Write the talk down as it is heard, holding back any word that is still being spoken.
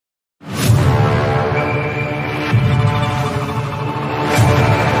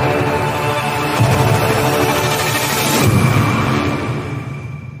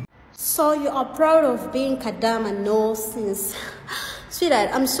you are proud of being kadama, no sense. Sweetheart,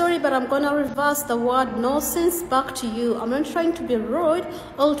 I'm sorry, but I'm gonna reverse the word no sense back to you. I'm not trying to be rude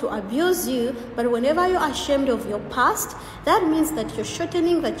or to abuse you, but whenever you're ashamed of your past, that means that you're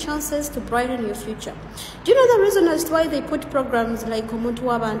shortening the chances to brighten your future. Do you know the reason as to why they put programs like Omuntu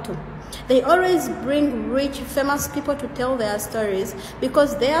Wabantu? They always bring rich, famous people to tell their stories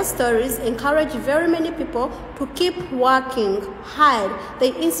because their stories encourage very many people to keep working hard.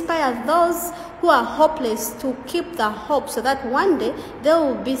 They inspire those who are hopeless to keep the hope so that one day there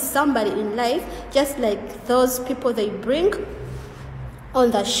will be somebody in life just like those people they bring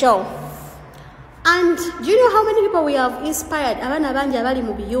on the show. And do you know how many people we have inspired? Abana bangi abali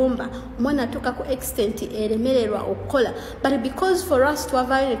mu biyumba omwana atuuka ku extent eremererwa okukola, but because for us to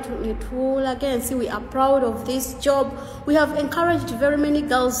avoid it again, see, we are proud of this job. We have encouraged very many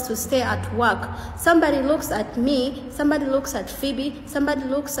girls to stay at work. Somebody looks at me, somebody looks at Phoebe, somebody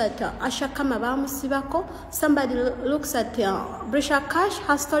looks at Asha Kama Bamusibako, somebody looks at Brisha Cash.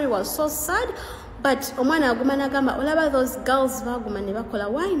 Her story was so sad. But omwana agumana gamba olaba those girls baguma ne bakola.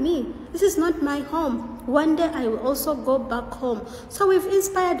 Why me? This is not my home. One day I will also go back home. So we've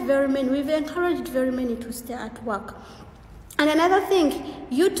inspired very many, we've encouraged very many to stay at work. And another thing,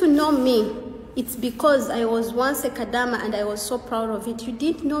 you to know me, it's because I was once a kadama and I was so proud of it. You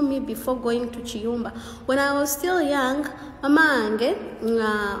didn't know me before going to Chiyumba. When I was still young, mama ange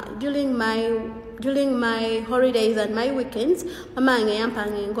during my holidays and my weekends, mama ange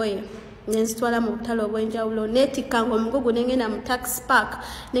yampanga engoye. Nensitwala mu butalo obwenjawulo netikanga omugugu nengenda mu tax park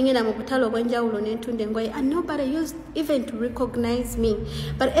nengenda mu butalo obwenjawulo nentunda engoye, and nobody used even to recognize me.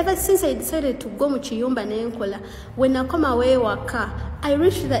 But ever since I decided to go mu kiyumba nenkola, when I come away waka, I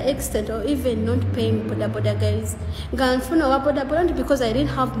reached the extent of even not paying boda guys. Nga nfuna wa boda because I didn't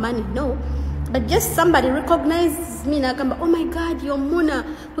have money, no. But just somebody recognizes me nagamba, oh my God, you're Muna,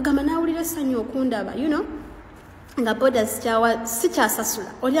 kugamba nawulira sanyu okundaba, you know. Nga boda sicha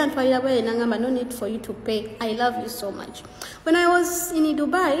sasula oli antwalira bwe nangamba, no need for you to pay, I love you so much. When I was in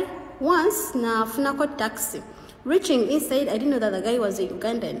Dubai once, na funako taxi, reaching inside, I didn't know that the guy was a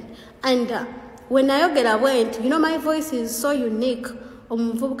Ugandan. And when I went, you know, my voice is so unique.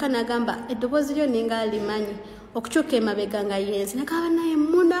 Omuvubuka nagamba eddoboozi lyo ninga alimanyi okukyuka emabega nga yensi nakaba naye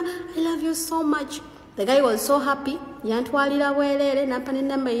Muna, I love you so much. The guy was so happy. Yantwalira bwerere nampa ne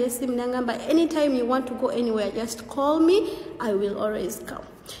namba yesimu nangamba, anytime you want to go anywhere, just call me, I will always come.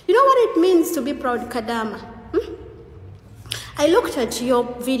 You know what it means to be proud kadama? I looked at your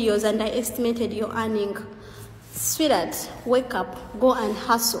videos and I estimated your earning. Sweetheart, wake up, go and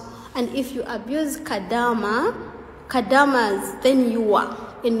hustle. And if you abuse kadamas, then you are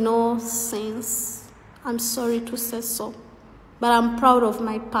in no sense. I'm sorry to say so, but I'm proud of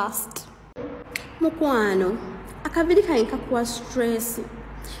my past. Mukwano, akabiri kayinka kuwa stress.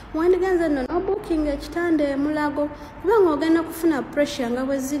 Wandiganza no booking ekitande mulago kubanga ogenda kufuna pressure nga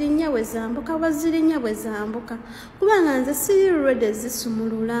bwezirinnya bwezambuka kubanga nze siri ready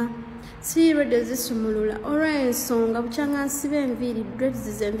zisumulula olw'ensonga bukyanga nsiba enviiri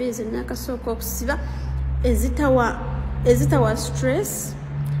dreads enviiri zenakasooka okusiba ezitawa stress,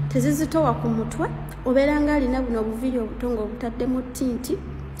 tezizitowa ku mutwe, obeera nga alina buno obuviiri obutongo obutaddemu tinti,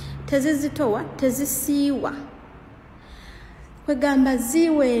 tezizitowa, tezisiiwa. Kwegamba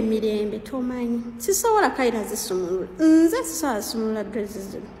ziwe emirembe tomanyi. Sisobola kayira zisumulula. Nze sisobola sumulula dreads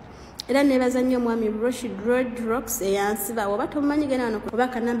zino. Era nebaza nnyo mwami Dreadrocks eyansiba oba tomanyi gena wano oba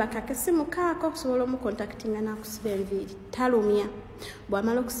kanamba kakesimu kaako okusobola omukontaktinga n'akusiba enviiri. Talumya.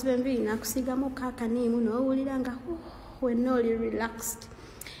 Bw'amala okusiba enviiri n'akusiigamu kaakaniimu n'owulira nga wenna oli relaxed.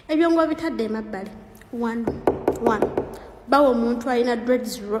 Ebyo ngo bitadde emabbali. One. Bawo omuntu alina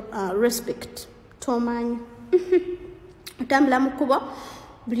dreads respect. Tomanyi. Otambula mu kkubo,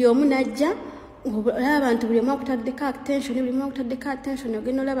 buli omu najja, olaba abantu buli omu akutaddeko attention,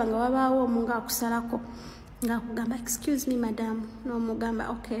 ogenda olaba nga wabaawo omu nga akusalako. Nga akugamba, excuse me madam. N'omugamba,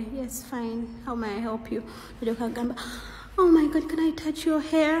 okay, yes, fine. How may I help you? Olyoka agamba, oh my God, can I touch your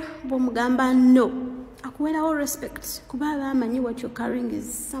hair? Bw'omugamba, no. Akuweerawo respect. Kuba abamanyi what you're carrying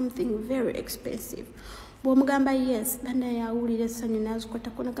is something very expensive. Bw'omugamba yes, banda yawulira essanyu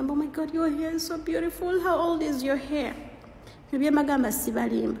n'azikwatako n'agamba, oh my God, your hair is so beautiful. How old is your hair? Ebyemagamba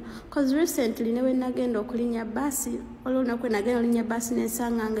sibalimba. Because recently newe nagenda okulinya basi, olunaku nagenda olinya basi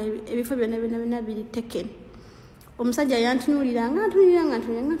n'ensanga nga ebifo byonna biri taken. Omusajja yantunuulira nga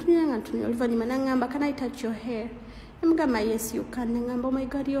oluvannyuma n'angamba, can I touch your hair? Emugamba, yes you can. N'angamba, oh my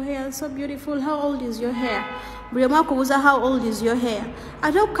God, your hair is so beautiful. How old is your hair? Buli omu akubuuza how old is your hair?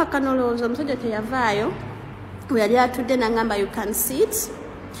 Ate okukakana olowooza omusajja teyavaayo. We are there today, n'angamba, you can sit.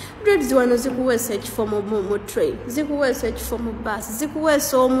 dreads wano zikuweesa ekifo mu train, zikuweesa ekifo mu bus,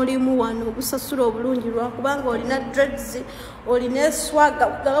 zikuweesa omulimu wano ogusasula obulungi lwakubanga olina dreads, olina eswaga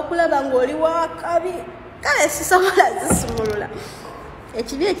gabakulaba ng'oli wakabi. Kale sisobola zisumulula.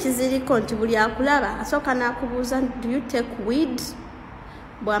 Ekibi ekiziriko nti buli akulaba asooka n'akubuuza do you take weed?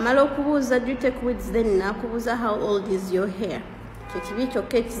 Bw'amala okubuuza do you take weeds, then n'akubuuza how old is your hair? Ekibi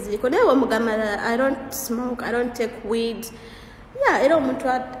kyokka ekiziriko. Naye bw'omugamba I don't smoke, I don't take weed. Yeah, era omuntu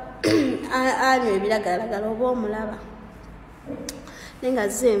anywa ebiragalalagala oba omulaba. Naye nga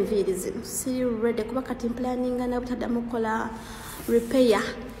ze enviiri zino siri ready kuba kati mplaninga na butaddamu kukola repair.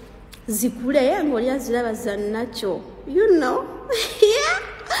 Zikule ng'oli aziraba zannakyo. You know? Yeah.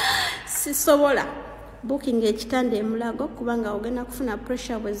 Sisobola. Booking ekitanda emulago kubanga ogenda kufuna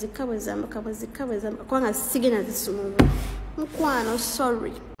pressure bwezikka bwezambuka kubanga sigina zisumulula. Mukwano,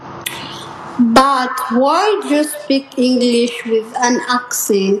 sorry. But why do you speak English with an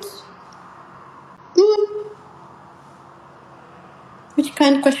accent? Which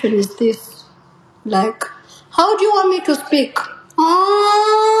kind of question is this? Like, how do you want me to speak?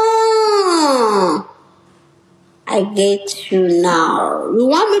 Ah, I get you now. You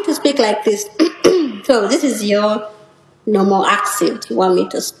want me to speak like this? So this is your normal accent you want me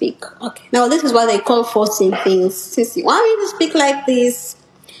to speak. Okay. Now this is what they call forcing things. Since you want me to speak like this,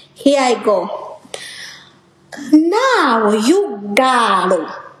 here I go. Now you girl,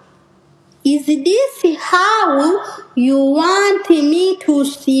 is this how you want me to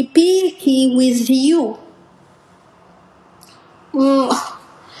speak with you?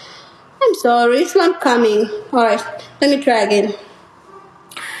 I'm sorry, it's not coming. Alright, let me try again.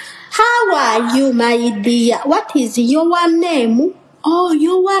 How are you, my dear? What is your name? Oh,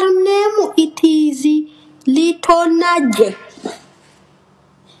 your name, it is Little Nudge.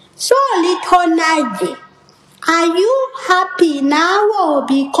 So, Little Nudge, are you happy now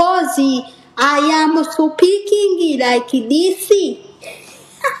because I am speaking like this?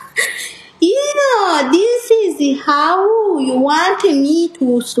 You know, this is how you want me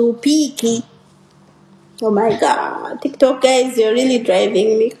to speak. Oh my God, TikTok guys, you're really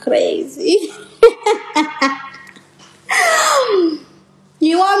driving me crazy.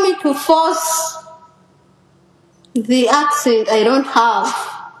 You want me to force the accent I don't have.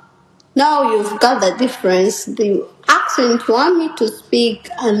 Now you've got the difference. The accent you want me to speak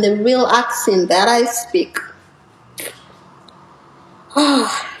and the real accent that I speak.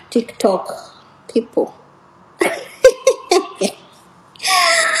 Ah, TikTok people.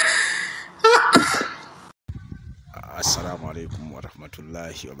 Assalamu alaikum wa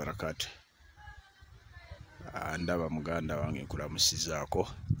rahmatullahi wa barakatuh. Ndaba muganda wange nkulamusizaako.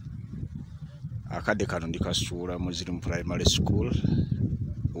 Akadde kano ndikasuula mulimu primary school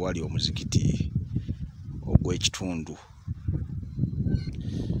wali omuzikiti ogw'ekitundu.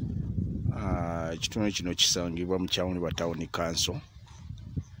 Ekitundu kino kisangibwa mu Kyawunibwa Town Council,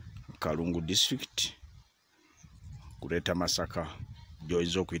 Kalungu District, Greater Masaka,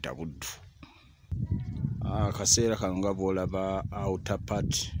 gy'oyinza okuyita Buddu. Akaseera kano nga bw'olaba outer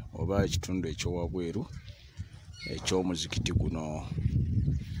part oba ekitundu ekyowabweru eky'omuzikiti guno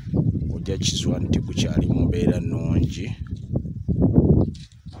ojja kizwa nti gukyali mu mbeera nnungi.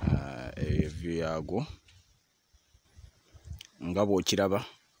 Evyu yaagwo nga bw'okiraba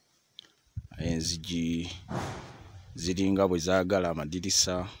enzigi ziringa bwe zaagala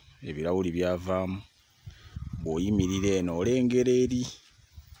amadirisa, ebirawuli byavaamu. Bw'oyimirira eno olengera eri,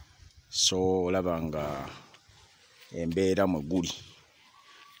 so olaba nga embeera mwe guli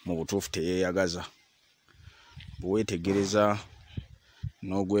mu butuufu teyeeyagaza. Bwe weetegereza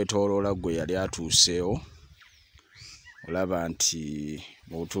n'ogwetooloola gwe yali atuuseewo, olaba nti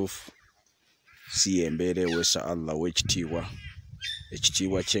mu butuufu si y'embeera eweesa Allah w'ekitiibwa,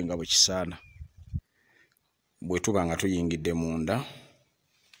 ekitiibwa kye nga bwe kisaana. Bwe tuba nga tuyingidde munda,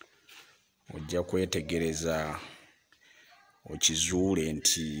 ojja kwetegereza okizuule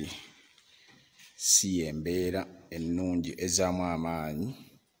nti si y'embeera ennungi ezaamu amaanyi,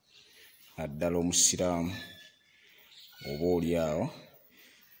 naddala omusiraamu oba oli awo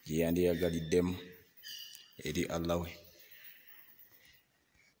gye yandiyagaliddemu eri Allah we.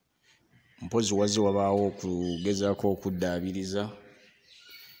 Mpozi wazze wabaawo okugezaako okuddaabiriza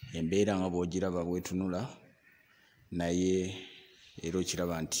embeera nga bw'ogiraba bw'etunula, naye era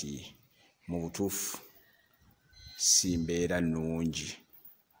okiraba nti mu butuufu si mbeera nnungi.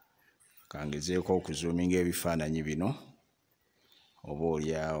 Kangezeeko okuzoominga ebifaananyi bino oba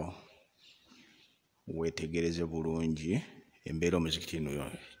oli awo weetegereze bulungi embeera omuzikiti eno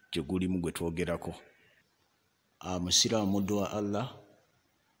gye gulimu gwe twogerako. Musiraamu muddu wa Allah,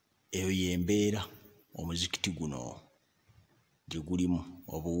 eyo y'embeera omuzikiti guno gyegulimu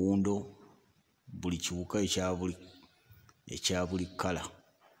obuwundo buli kiwuka ekya buli kala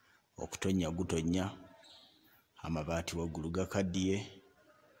okutonya gutonya amabaati waggulu gakaddiye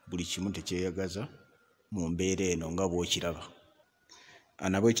buli kimu tekyeyagaza mu mbeera eno nga bw'okiraba.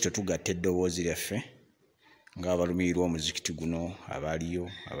 Nabwe ekyo tugatta eddoboozi lyaffe ng'abalumirirwa omuzikiti guno abaaliyo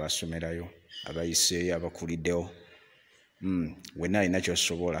abasomerayo abayiseeyo abakuliddewo wenna alina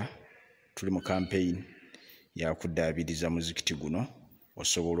ky'osobola. Tuli mu campaign ya kuddaabiriza muzikiti guno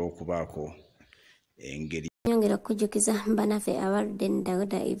osobola okubaako engeri. Nyongera kujjukiza banaffe abaludde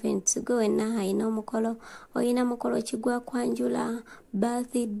Dawuda events gwe wenna alina omukolo olina mukolo kigwa kwanjula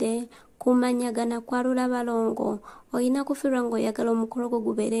birthday kumanyagana kwalula balongo olina kufirwa ng'oyagala omukolo gwo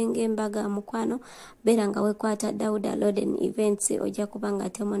gubeere ng'embaga mukwano beera nga wekwata Dawuda Loden events ojja kuba nga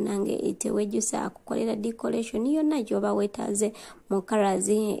ate munnange tewejjusa akukolera decoration yonna gy'oba weetaaze mu colors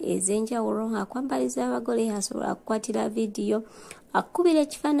ez'enjawulo akwambaliza abagole asobola akukwatira vidiyo akukubira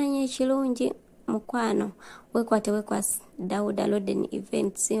ekifaananyi ekirungi mukwano wekwate Dawuda Loden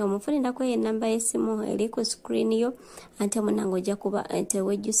events omufunirako enamba y'essimu eri ku screen yo ate munange ojja kuba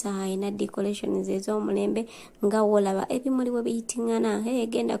tewejjusa alina decorations ez'omulembe nga woolaba ebimuli we biyitingana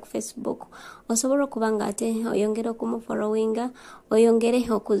genda ku Facebook osobola okuba nga ate oyongera okumufollowinga oyongere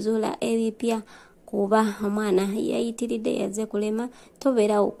okuzuula ebipya kuba omwana yayitiridde yazze kulema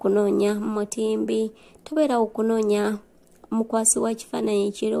tobeera okunoonya mutimbi tobeera okunoonya mukwasi wa kifaananyi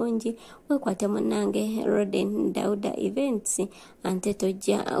ekirungi wekwate munnange Loden Dawuda events ante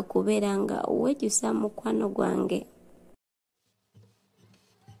tojja kubeera nga wejjusa mukwano gwange.